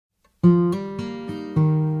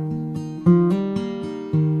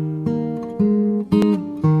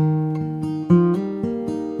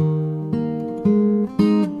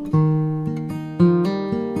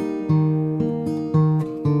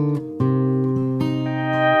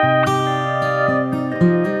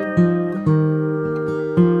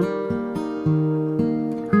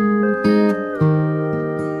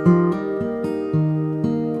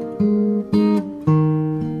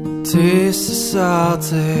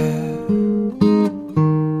hair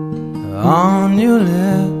on your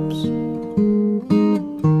lips.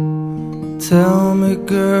 Tell me,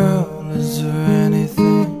 girl, is there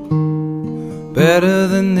anything better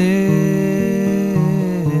than this?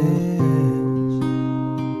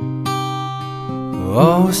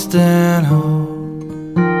 Oh, stand home.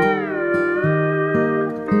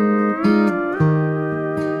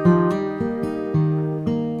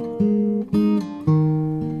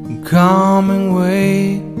 Calming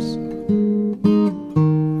waves,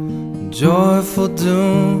 joyful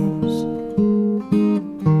dooms,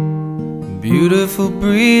 beautiful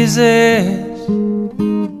breezes,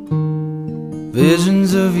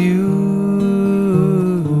 visions of you.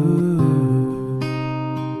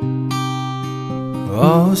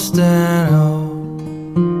 Oh, stand up.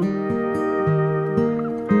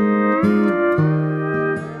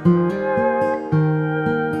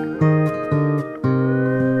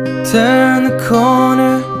 Turn the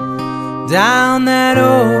corner down that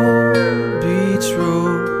old beach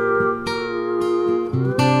road.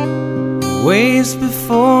 Waves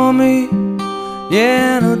before me,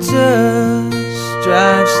 yeah, no, just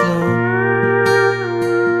drive slow.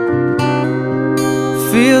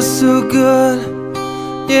 Feels so good,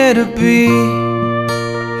 yeah, to be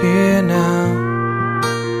here now,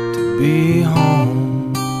 to be home.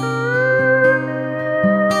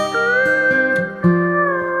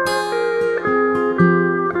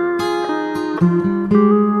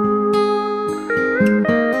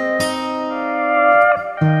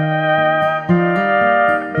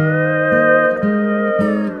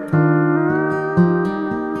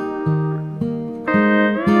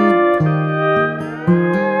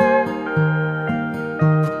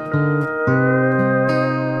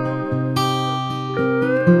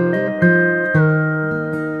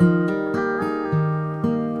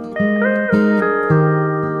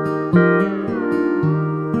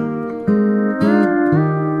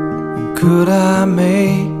 Could I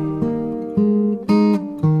make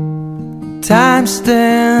time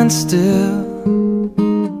stand still,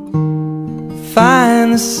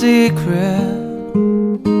 find the secret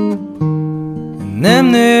in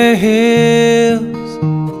them there hills?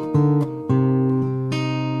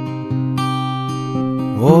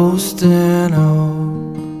 Oh, stand up.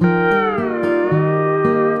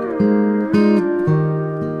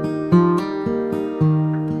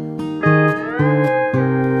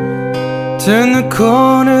 Turn the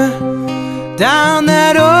corner down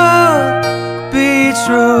that old beach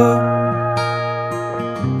road.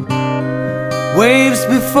 Waves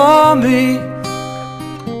before me,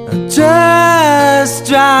 I just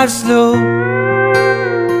drive slow.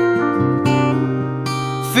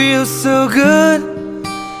 Feels so good,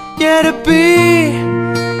 yeah, to be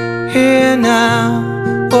here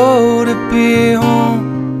now. Oh, to be home.